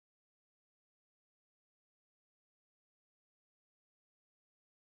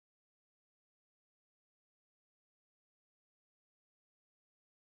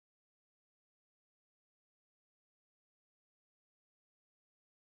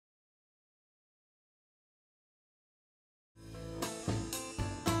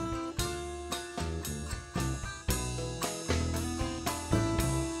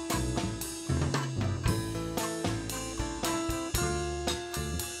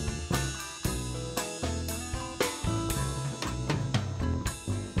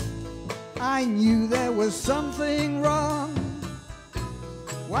I knew there was something wrong.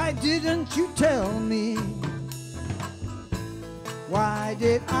 Why didn't you tell me? Why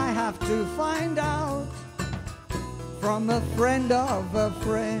did I have to find out from a friend of a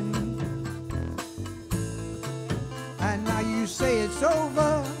friend? And now you say it's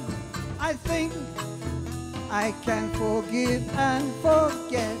over. I think I can forgive and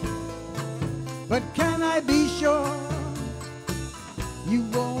forget. But can I be sure you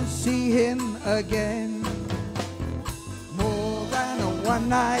won't see him again? More than a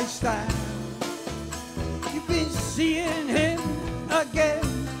one-night stand. You've been seeing him again.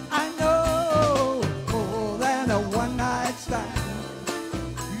 I know. More than a one-night stand.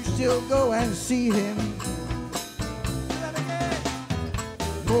 You still go and see him.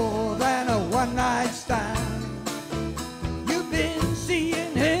 More than a one-night stand. You've been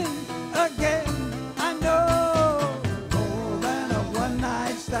seeing him again. I know. More than a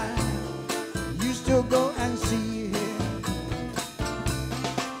one-night stand. You still go and see him.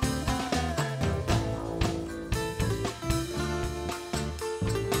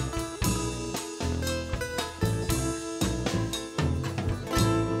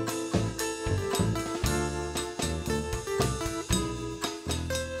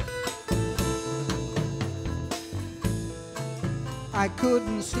 I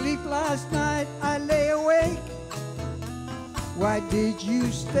couldn't sleep last night, I lay awake. Why did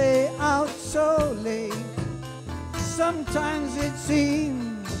you stay out so late? Sometimes it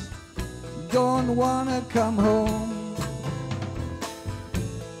seems you don't wanna come home.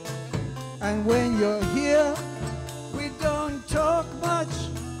 And when you're here, we don't talk much,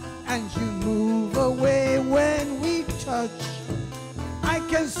 and you move away when we touch. I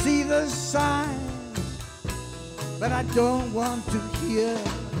can see the signs, but I don't want to hear.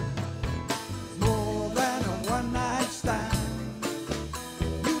 More than a one-night stand.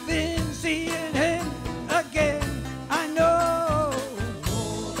 You've been seeing him again. I know.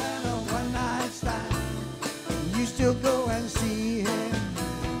 More than a one-night stand. You still go and see him.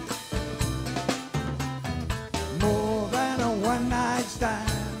 More than a one-night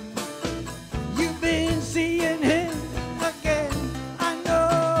stand. You've been seeing him again. I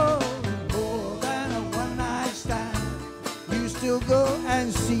know. More than a one-night stand. You still go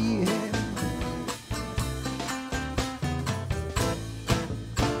and see him.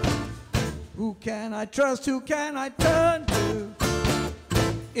 Who can I trust? Who can I turn to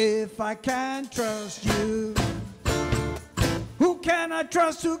if I can't trust you? Who can I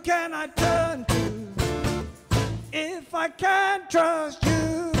trust? Who can I turn to if I can't trust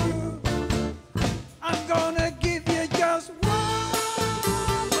you? I'm gonna give you just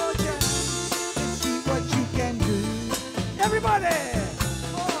one more chance to see what you can do. Everybody!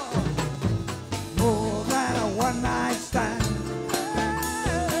 More than a one-night stand.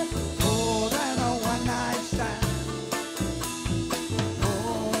 More than a one-night stand.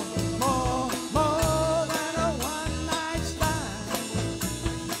 More than a one-night stand.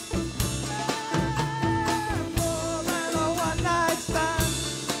 More than a one-night stand.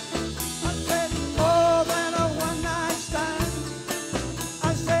 I said more than a one-night stand. I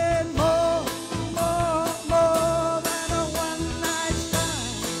said more than a one-night stand.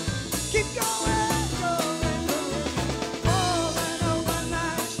 Keep going, going, going. More than a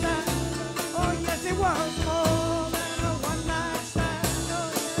one-night stand. Oh yes, it was more than a one-night stand. Oh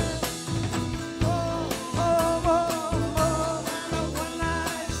yeah. More than a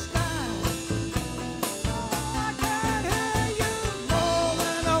one-night stand. I can hear you. More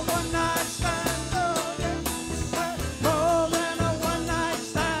than a one-night stand. Oh yeah. More than a one-night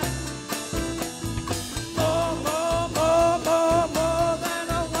stand. More than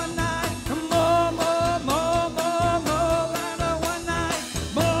a one night. More than a one night.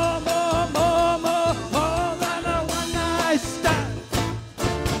 More than a one night stand.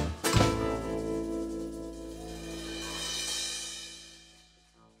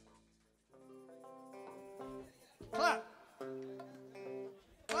 Clap.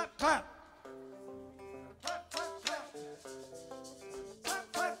 Clap, clap. Clap, clap, clap.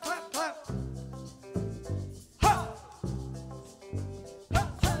 Clap, clap, clap, clap. Ha!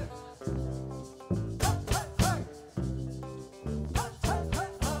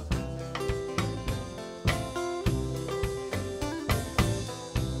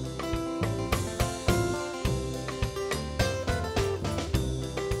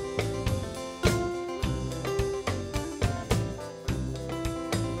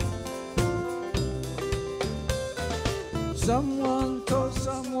 Someone told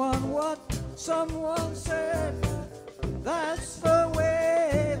someone what someone said. That's the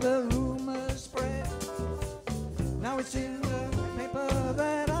way the rumor spread. Now it's in the paper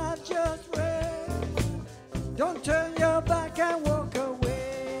that I just read.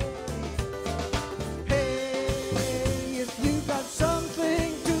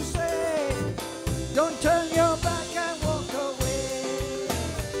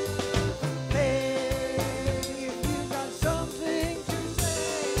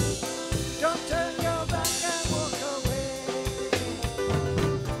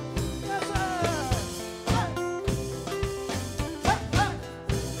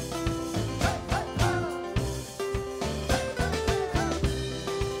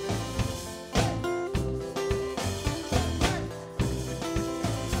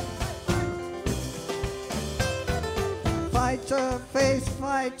 fighter, face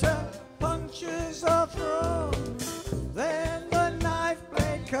fighter, punches are thrown. Then the knife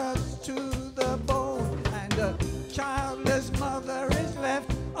blade cuts to the bone, and a childless mother is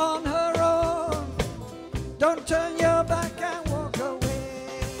left on her own. Don't turn your back and walk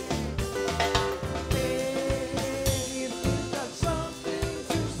away. Hey, if you've got something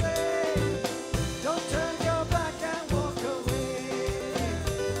to say, don't turn your back and walk away.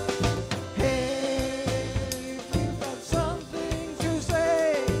 Hey, if you've got something to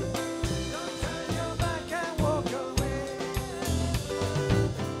say, don't turn your back and walk away.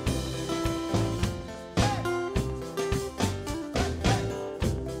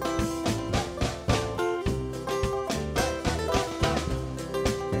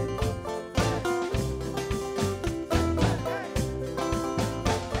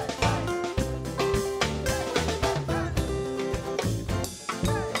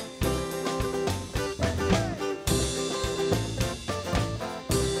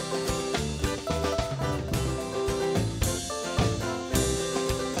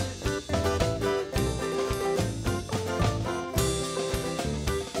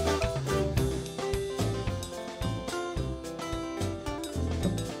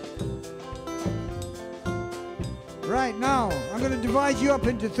 Right now, I'm going to divide you up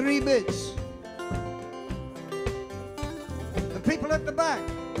into 3 bits. The people at the back.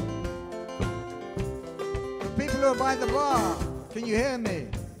 The people who are by the bar. Can you hear me?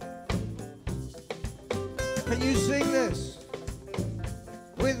 Can you sing this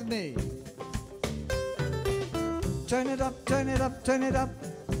with me? Turn it up, turn it up, turn it up.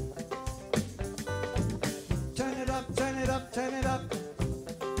 Turn it up, turn it up, turn it up.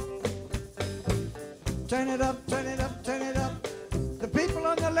 Turn it up, turn it up, turn it up. The people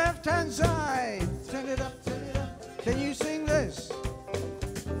on the left-hand side. Turn it up, turn it up. Can you sing this?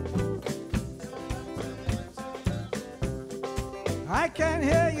 I can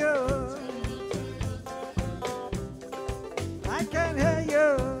hear you. I can hear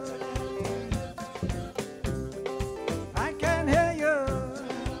you. I can hear you.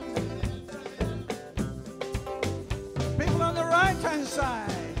 People on the right-hand side.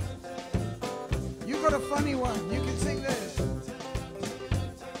 You got a funny one. You can sing this.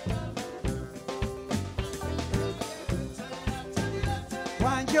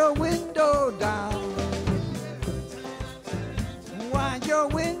 Wind your window down. Wind your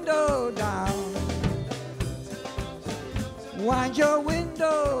window down. Wind your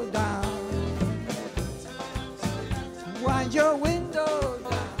window down. Wind your window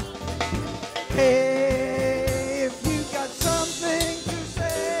down. Hey, if you got something to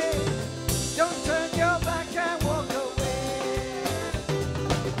say, don't turn your back and walk away.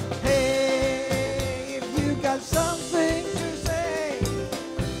 Hey, if you got something to say,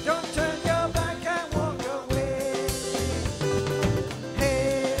 don't turn your back and walk away.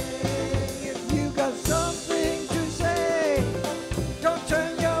 Hey, if you got something to say, don't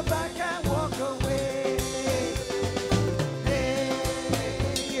turn your back and walk away. Hey,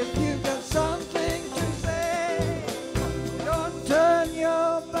 if you got something to say, don't turn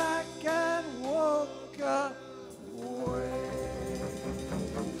your back and walk away.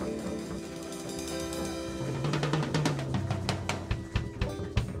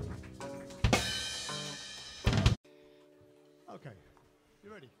 Okay, you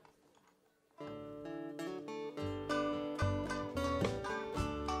ready?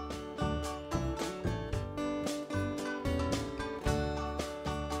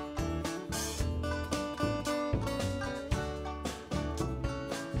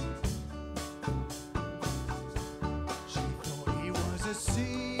 She thought he was a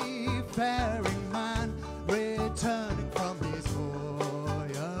seafaring man returning from his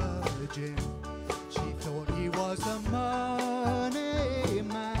voyaging. She thought he was a money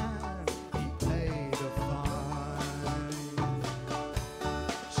man. He paid a fine.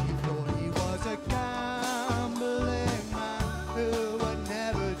 She thought he was a gambling man who would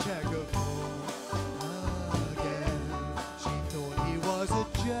never check a phone again. She thought he was a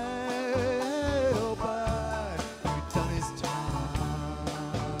jailbird who'd done his time.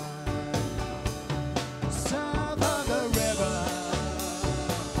 South of the river,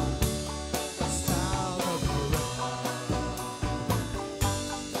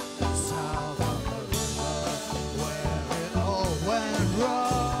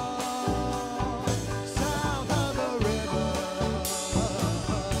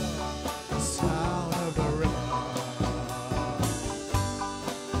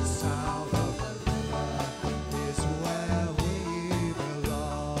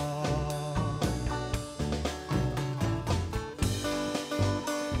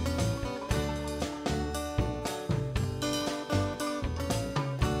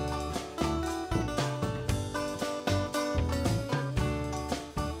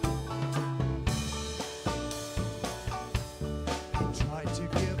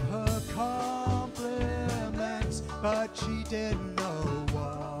 but she didn't know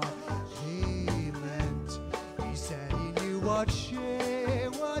what he meant. He said he knew what she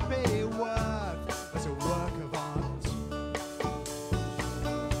would be worth as a work of art.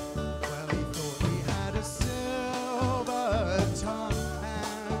 Well, he thought he had a silver tongue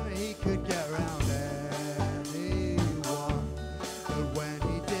and he could get around anyone. But when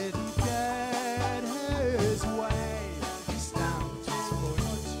he didn't get his way, he stamped his foot.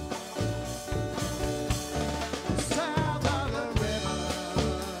 South of the river,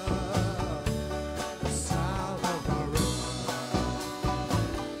 south of the river,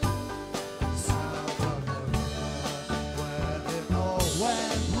 south of the river, where it all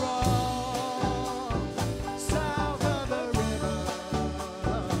went wrong. South of the river,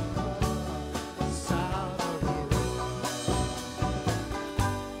 south of the river,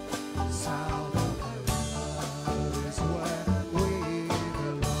 south of the river is where we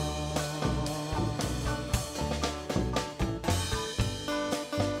belong.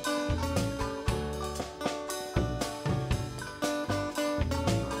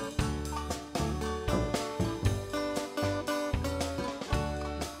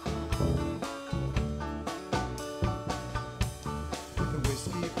 With the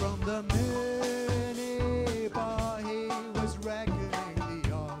whiskey from the mini bar, he was reckoning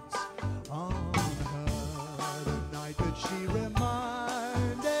the odds on her. The night that she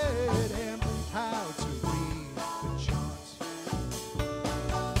reminded him how to read the charts.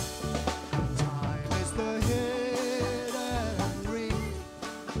 Time is the hidden reef.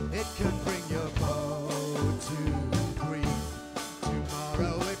 It can bring your boat to grief.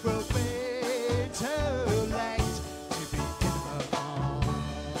 Tomorrow it will be too late to be in her arms.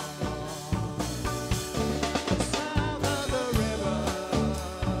 South of the river,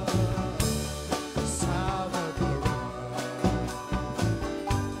 south of the river,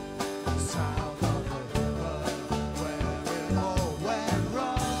 south of the river, where it all went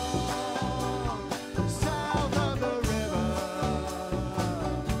wrong. South of the river,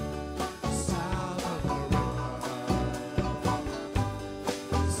 south of the river,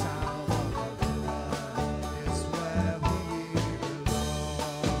 south of the river is where we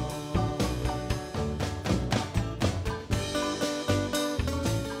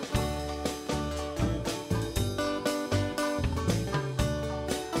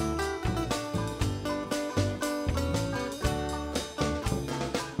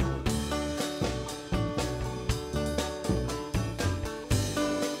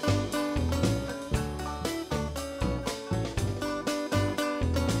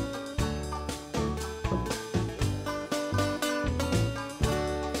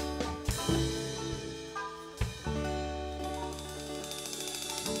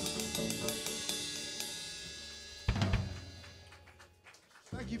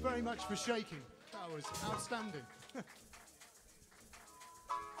Thank you very much for shaking. That was outstanding.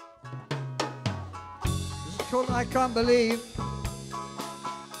 This is called I Can't Believe.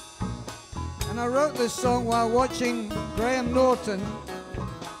 And I wrote this song while watching Graham Norton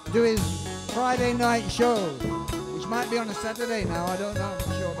do his Friday night show, which might be on a Saturday now, I don't know, I'm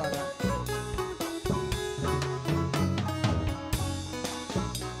not sure about that.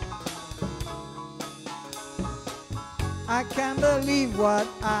 I can't believe what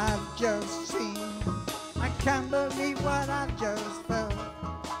I've just seen. I can't believe what I've just felt.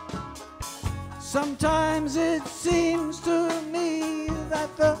 Sometimes it seems to me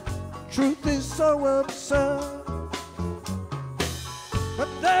that the truth is so absurd. But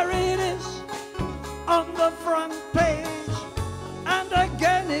there it is on the front page and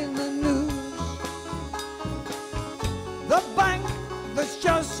again in the news. The bank that's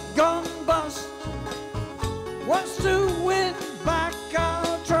just gone bust wants to win back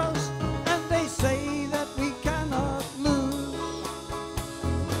our trust, and they say that we cannot lose.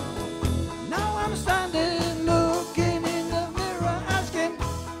 Now I'm standing looking in the mirror asking,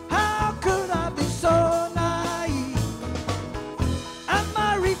 how could I be so naive? And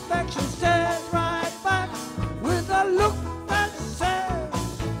my reflection stares right back with a look that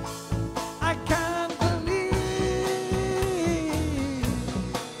says, I can't believe.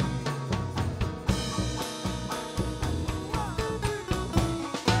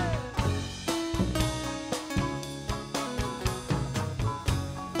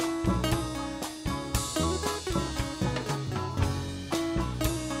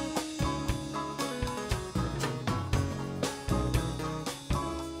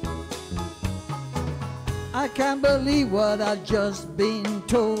 I can't believe what I've just been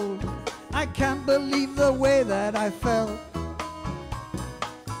told. I can't believe the way that I felt.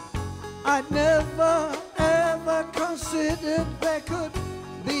 I'd never ever considered there could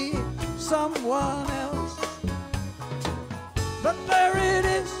be someone else. But there it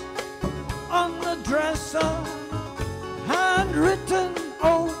is on the dresser, handwritten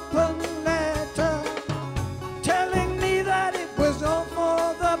open letter, telling me that it was all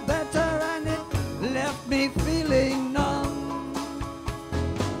for the better, and it left me feeling numb.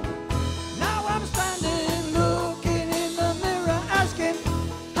 Now I'm standing looking in the mirror asking,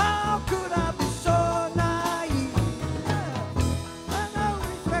 how could I be so naive? And the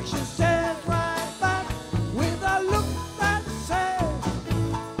reflection says right back with a look that says,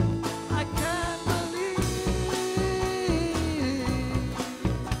 I can't believe.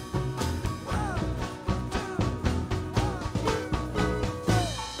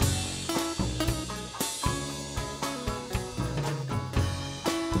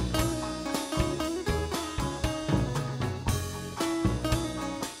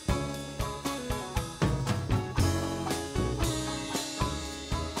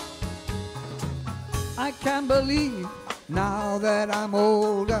 I can't believe now that I'm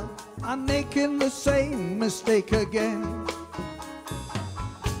older, I'm making the same mistake again.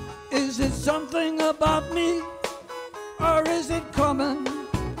 Is it something about me, or is it common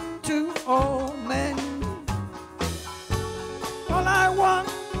to all men? All I want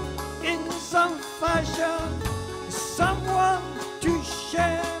in some fashion is someone to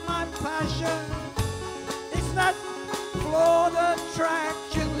share my passion. It's that flawed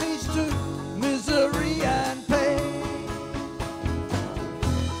attraction leads to misery and pain.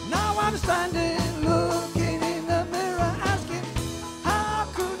 Now I'm standing looking in the mirror asking, how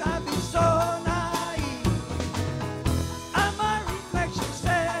could I be so naive? And my reflection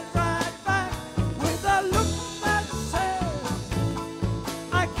says right back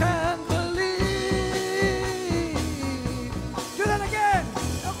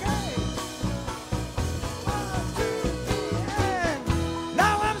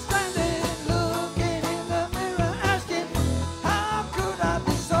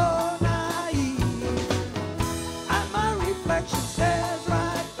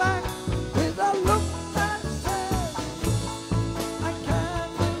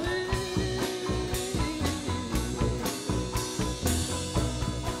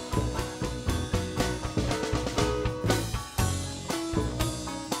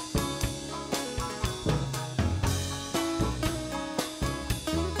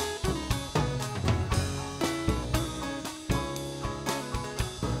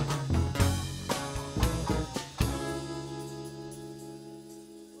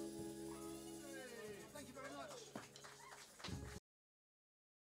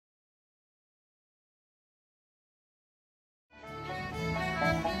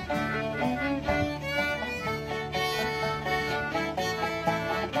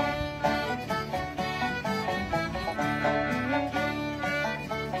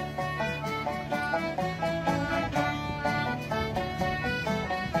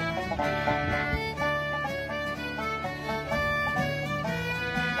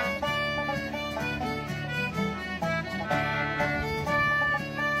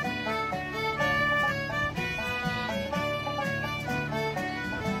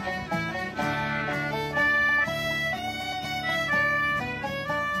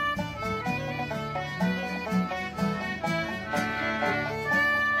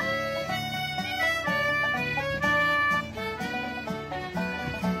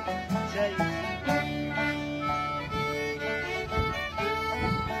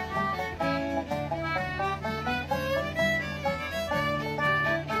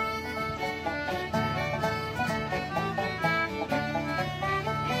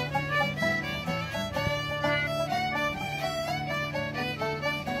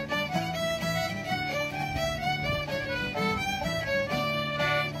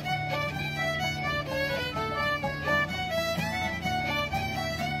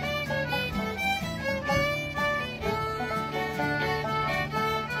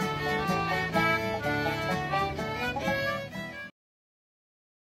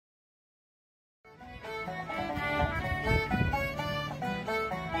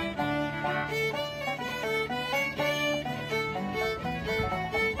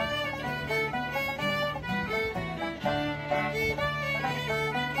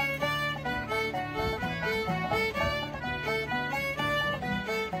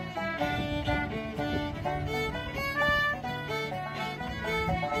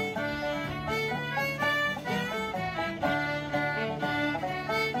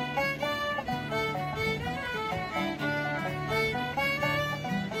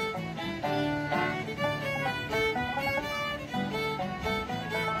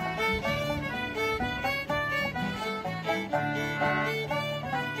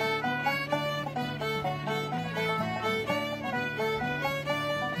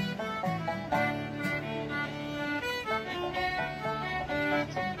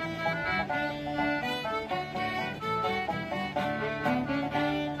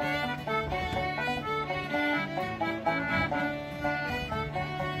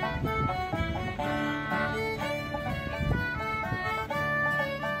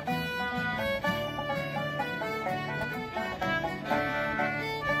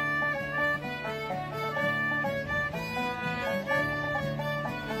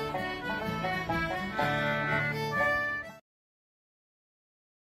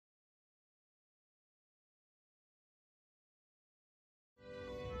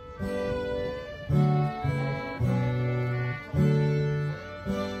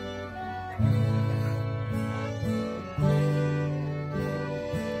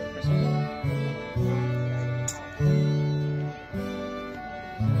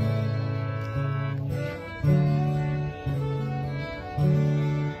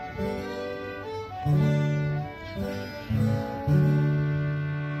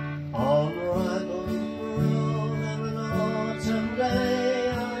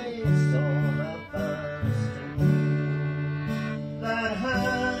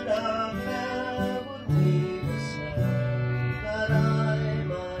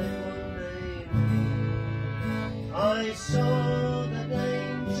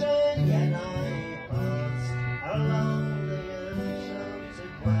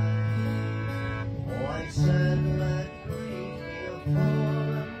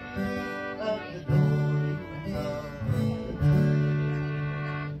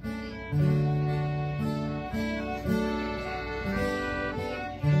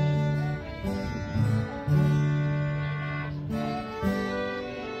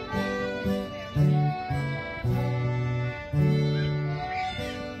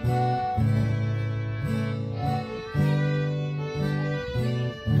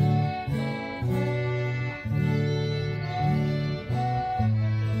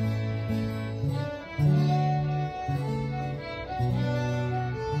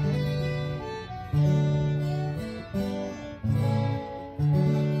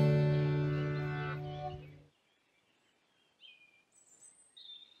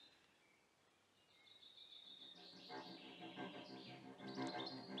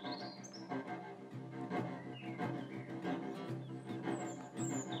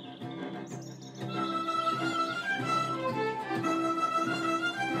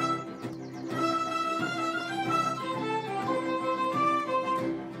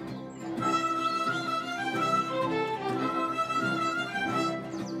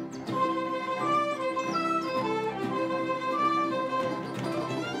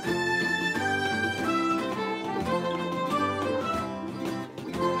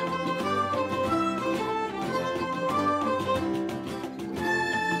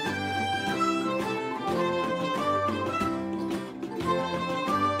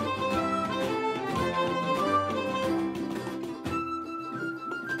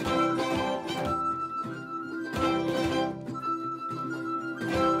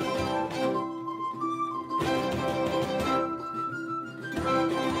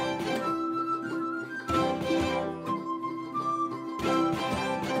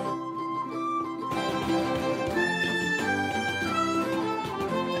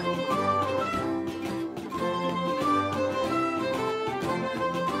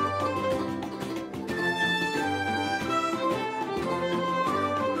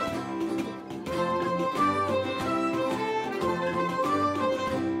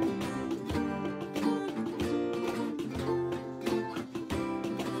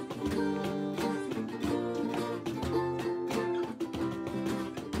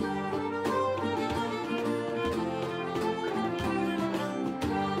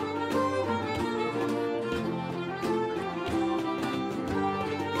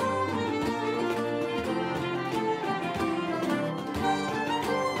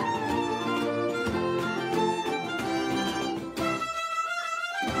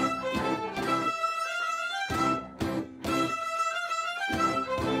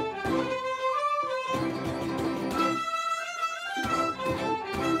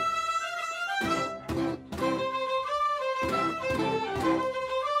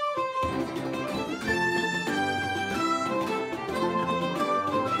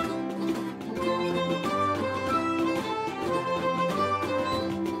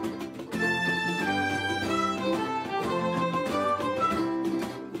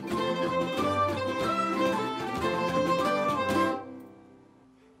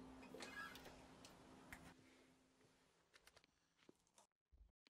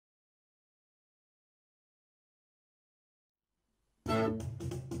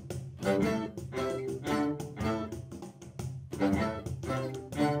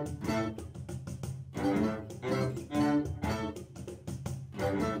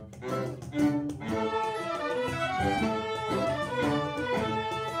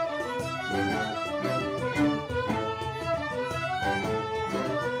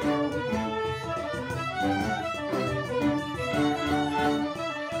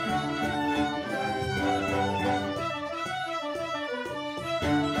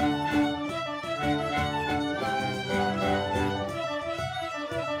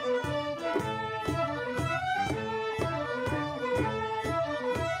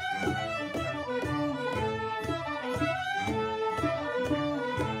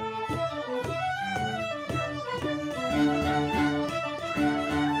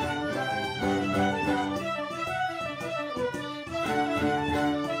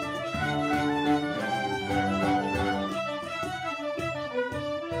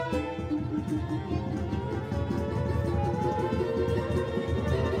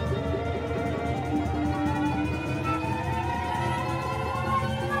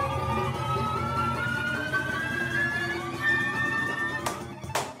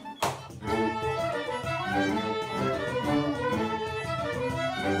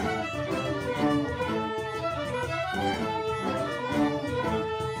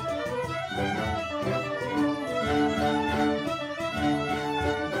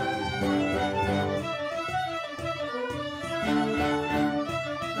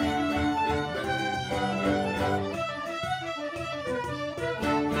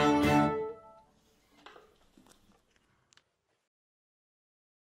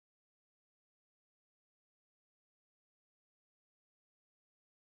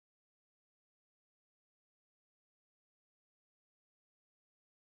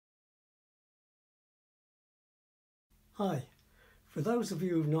Hi, for those of you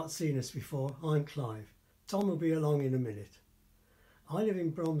who've not seen us before, I'm Clive. Tom will be along in a minute. I live in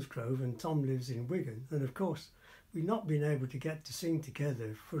Bromsgrove and Tom lives in Wigan, and of course we've not been able to get to sing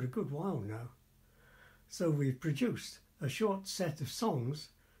together for a good while now. So we've produced a short set of songs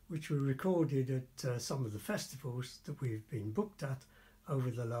which were recorded at some of the festivals that we've been booked at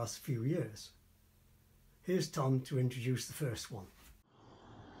over the last few years. Here's Tom to introduce the first one.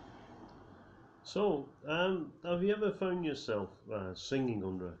 So, have you ever found yourself singing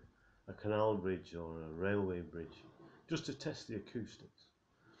under a canal bridge or a railway bridge, just to test the acoustics?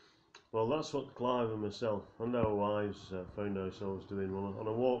 Well, that's what Clive and myself and our wives found ourselves doing on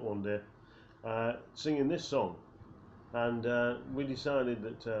a walk one day, singing this song, and we decided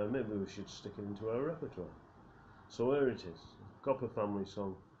that maybe we should stick it into our repertoire. So here it is, Copper Family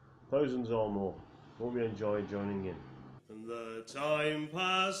song, Thousands or More. Hope you enjoy joining in. The time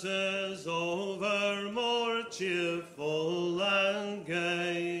passes over more cheerful and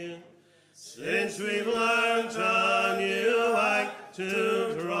gay, since we've learnt a new act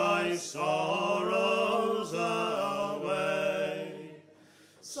to drive sorrows away.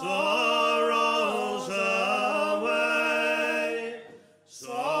 Sorrows away,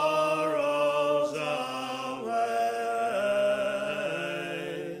 sorrows away,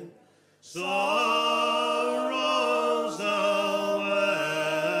 sorrows away,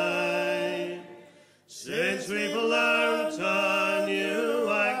 since we've learnt a new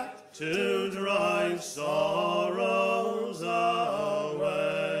act to drive sorrows away.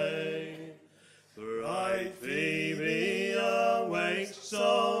 Bright Phoebe awakes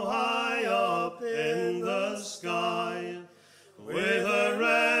so high up in the sky, with her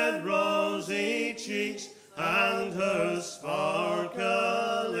red rosy cheeks and her sparkling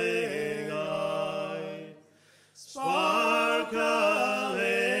eye. Sparkling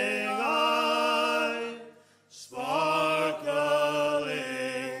eye, sparkling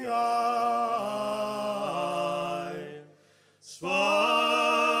eye, sparkling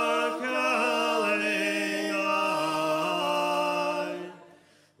eye,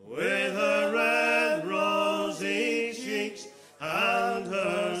 with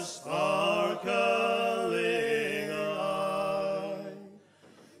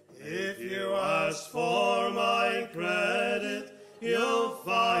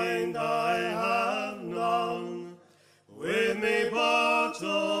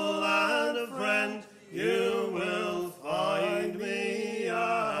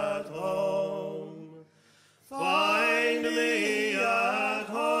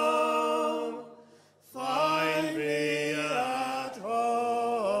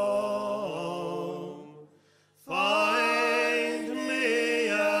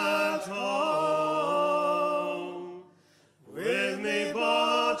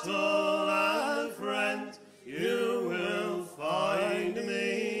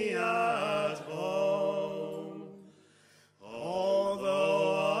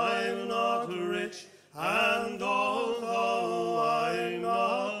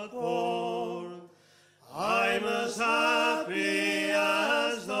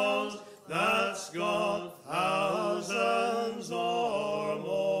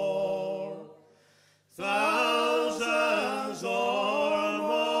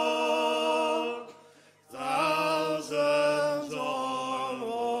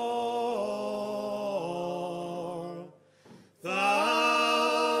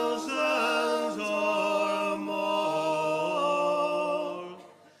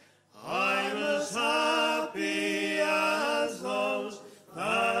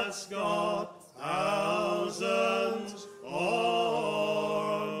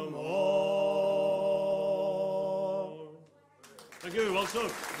Well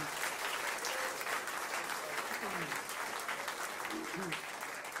done.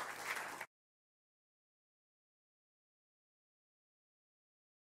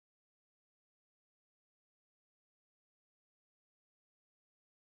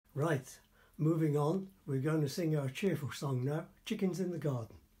 Right, moving on, we're going to sing our cheerful song now, Chickens in the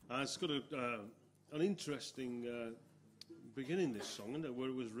Garden. It's got an interesting beginning, this song, and where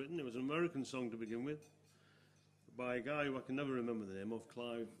it was written. It was an American song to begin with, by a guy who I can never remember the name of.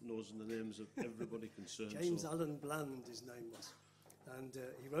 Clive knows the names of everybody concerned. James Allen Bland, his name was. And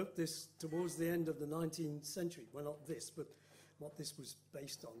he wrote this towards the end of the 19th century. Well, not this, but what this was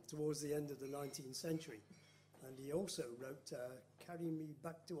based on, towards the end of the 19th century. And he also wrote Carry Me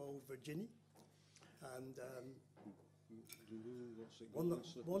Back to Old Virginia. And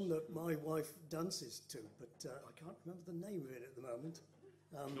one that my wife dances to, but I can't remember the name of it at the moment.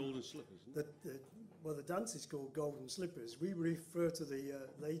 Golden Slippers, isn't it? Well, the dance is called Golden Slippers. We refer to the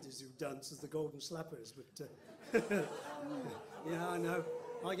ladies who dance as the Golden Slappers, but yeah, I know.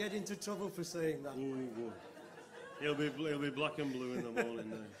 I get into trouble for saying that. Ooh, he'll be black and blue in the morning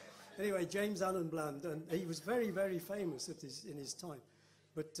now. Anyway, James Allen Bland, and he was very, very famous in his time,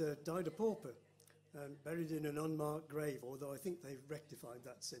 but died a pauper and buried in an unmarked grave, although I think they've rectified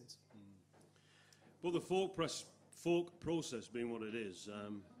that since. But the folk process being what it is,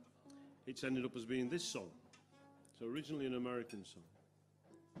 it's ended up as being this song. So originally an American song.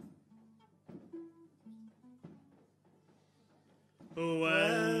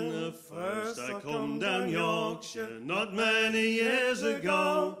 When first I come down Yorkshire, not many years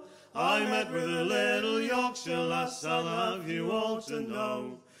ago, I met with a little Yorkshire lass, I'll have you all to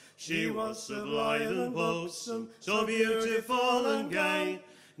know. She was so blithe and buxom, so beautiful and gay.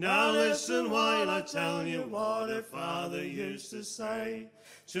 Now listen while I tell you what her father used to say.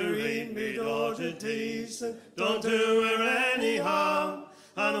 Treat me daughter decent, don't do her any harm.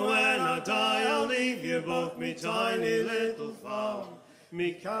 And when I die I'll leave you both me tiny little farm.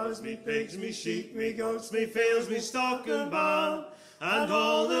 Me cows, me pigs, me sheep, me goats, me fields, me stock and barn, and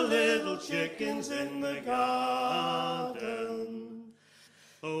all the little chickens in the garden.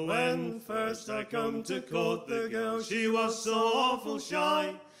 Oh, when first I come to court the girl, she was so awful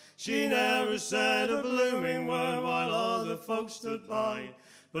shy. She never said a blooming word while other folks stood by.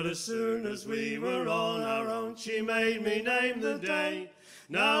 But as soon as we were on our own, she made me name the day.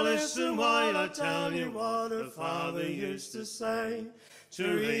 Now listen while I tell you what her father used to say.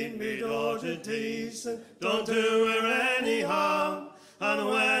 Treat me daughter decent, don't do her any harm. And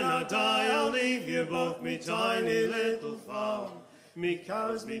when I die I'll leave you both me tiny little farm. Me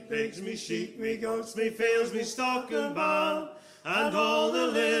cows, me pigs, me sheep, me goats, me fields, me stock and barn, and all the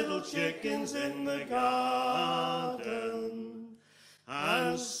little chickens in the garden.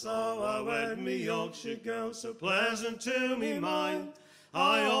 And so I wed me Yorkshire girl, so pleasant to me mind.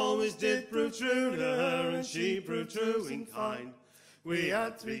 I always did prove true to her, and she proved true and kind. We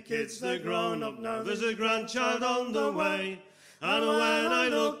had 3 kids, they're grown up now, there's a grandchild on the way. And when I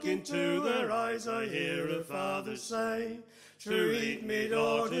look into their eyes, I hear her father say, treat me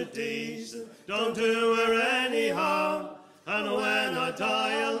daughter decent, don't do her any harm. And when I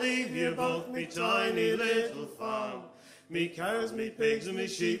die I'll leave you both me tiny little farm. Me cows, me pigs, and me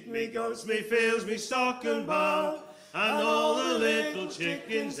sheep, me goats, me fields, me stock and barn, and all the little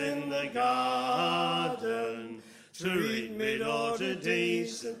chickens in the garden. Treat me daughter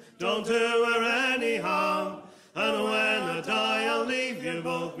decent, don't do her any harm. And when I die I'll leave you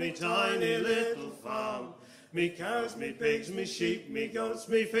both me tiny little farm. Me cows, me pigs, me sheep, me goats,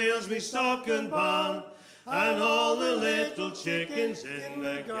 me fields, me stock and barn, and all the little chickens in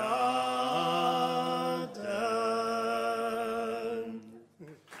the garden.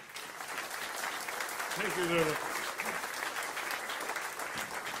 Thank you very much.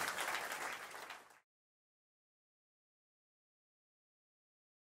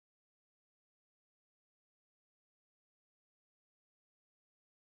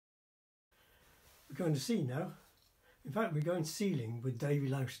 We're going to see now. In fact, we're going sealing with Davy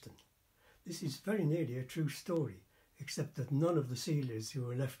Louston. This is very nearly a true story, except that none of the sealers who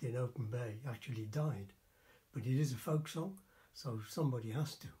were left in Open Bay actually died. But it is a folk song, so somebody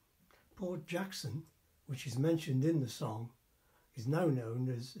has to. Port Jackson, which is mentioned in the song, is now known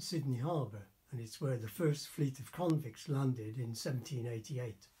as Sydney Harbour, and it's where the first fleet of convicts landed in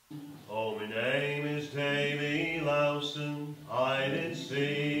 1788. Oh, my name is Davy Louston, I did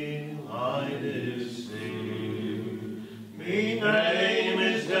steal, I did steal. Me name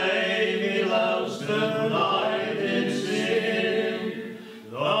is Davy Louston, I did steal.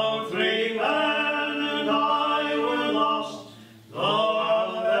 Though 3 men and I were lost, though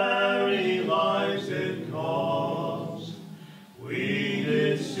our very lives it cost, we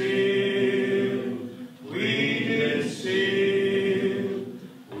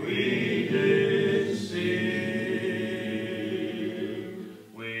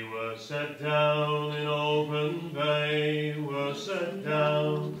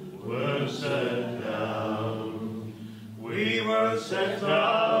were set down. We were set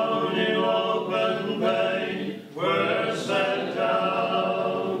down in open bay, were set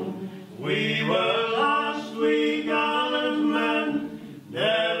down. We were lost, we gallant men,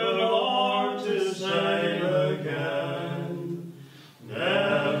 never more to sail again.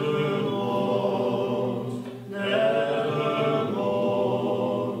 Never more, never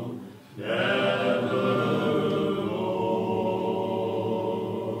more, never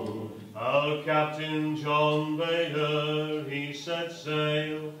more. Our Captain John Bader, he set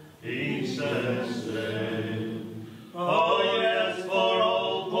sail, he set sail. Oh yes, for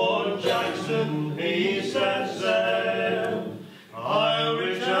old Port Jackson, he set sail. I'll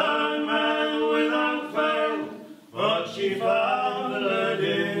return, man, without fail, but she foundered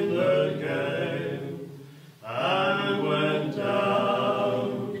in the gale, and went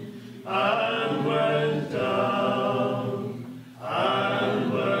down, and went down,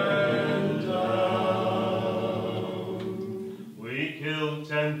 and went down. We killed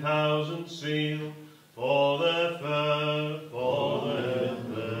 10,000 seal for their fur, for their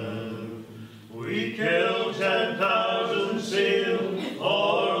fur. We killed 10,000 seal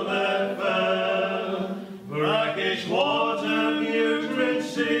for their fur. Brackish water, putrid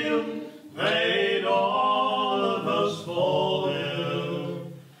seal, made all of us fall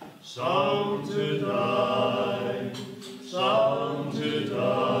ill. Some to die, some to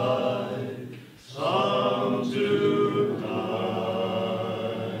die, some to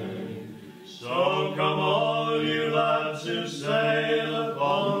die. So come all you lads who sail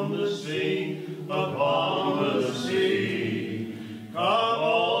upon the sea, upon the sea. Come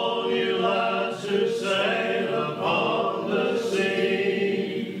all you lads who sail upon the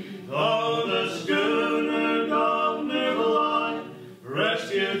sea. Though the schooner gone never lie,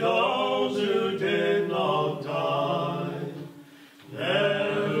 rescue those who did not die.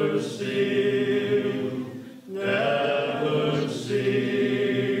 Never seal, never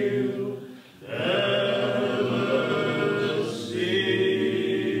seal, never seal.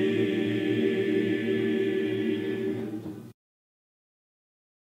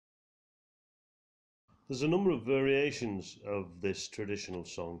 There's a number of variations of this traditional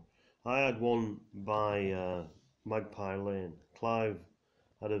song. I had one by Magpie Lane. Clive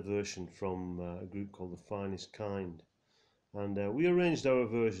had a version from a group called The Finest Kind, and we arranged our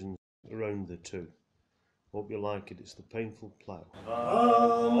versions around the two. Hope you like it. It's The Painful Plough.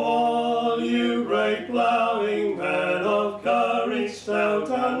 Come all you brave ploughing men of courage stout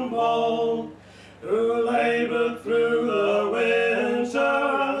and bold, who laboured through the winter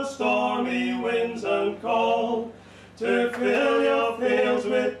and stormy winds and cold, to fill your fields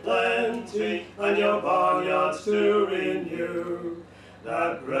with plenty and your barnyards to renew,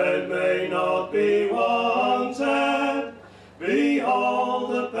 that bread may not be wanted.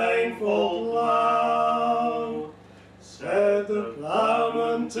 Behold the painful plough. Said the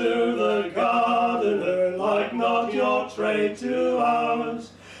ploughman to the gardener, like not your trade to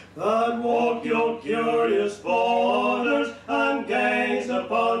ours, but walk your curious borders and gaze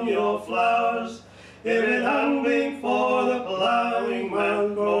upon your flowers. If it hadn't been for the ploughing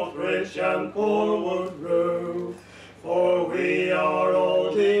man, both rich and poor would rue. For we are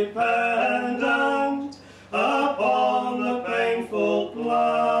all dependent upon the painful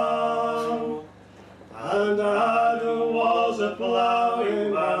plough. And Adam was a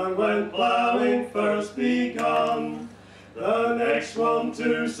ploughing man when ploughing first begun. The next one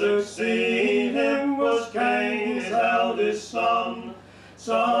to succeed him was Cain, his eldest son.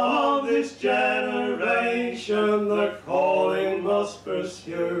 So of this generation the calling must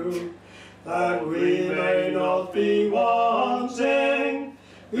pursue, that we may not be wanting.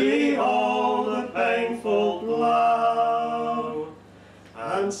 Behold the painful plough.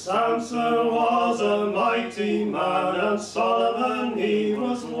 And Samson was a mighty man, and Solomon he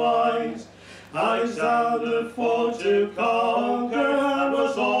was wise. Alexander fought to conquer, and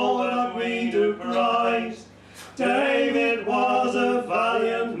was all that we do prize. David was a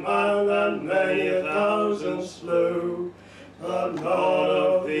valiant man, and many a thousand slew. But none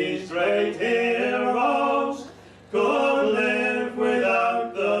of these great heroes could live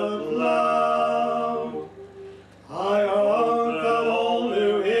without the plough. I hope that all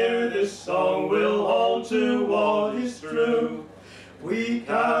who hear this song will hold to what is true. We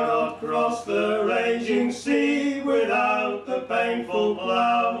cannot cross the raging sea without the painful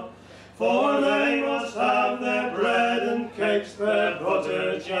plough, for they must have their bread and cakes, their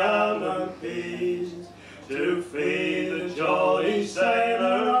butter, jam and peas, to feed the jolly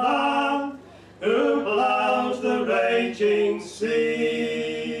sailor lad who ploughs the raging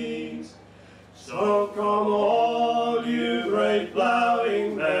seas. So come all you brave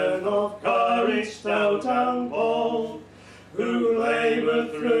ploughing men of courage stout and bold, who labour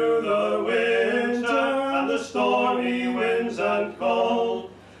through the winter and the stormy winds and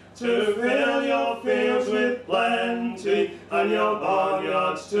cold, to fill your fields with plenty and your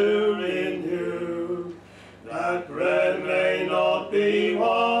barnyards to renew, that bread may not be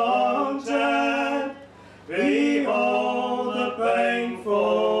wanted. Behold the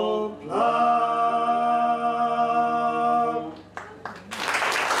painful plough.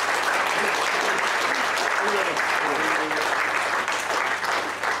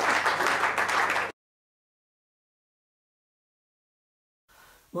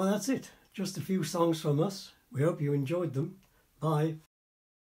 Well, that's it. Just a few songs from us. We hope you enjoyed them. Bye.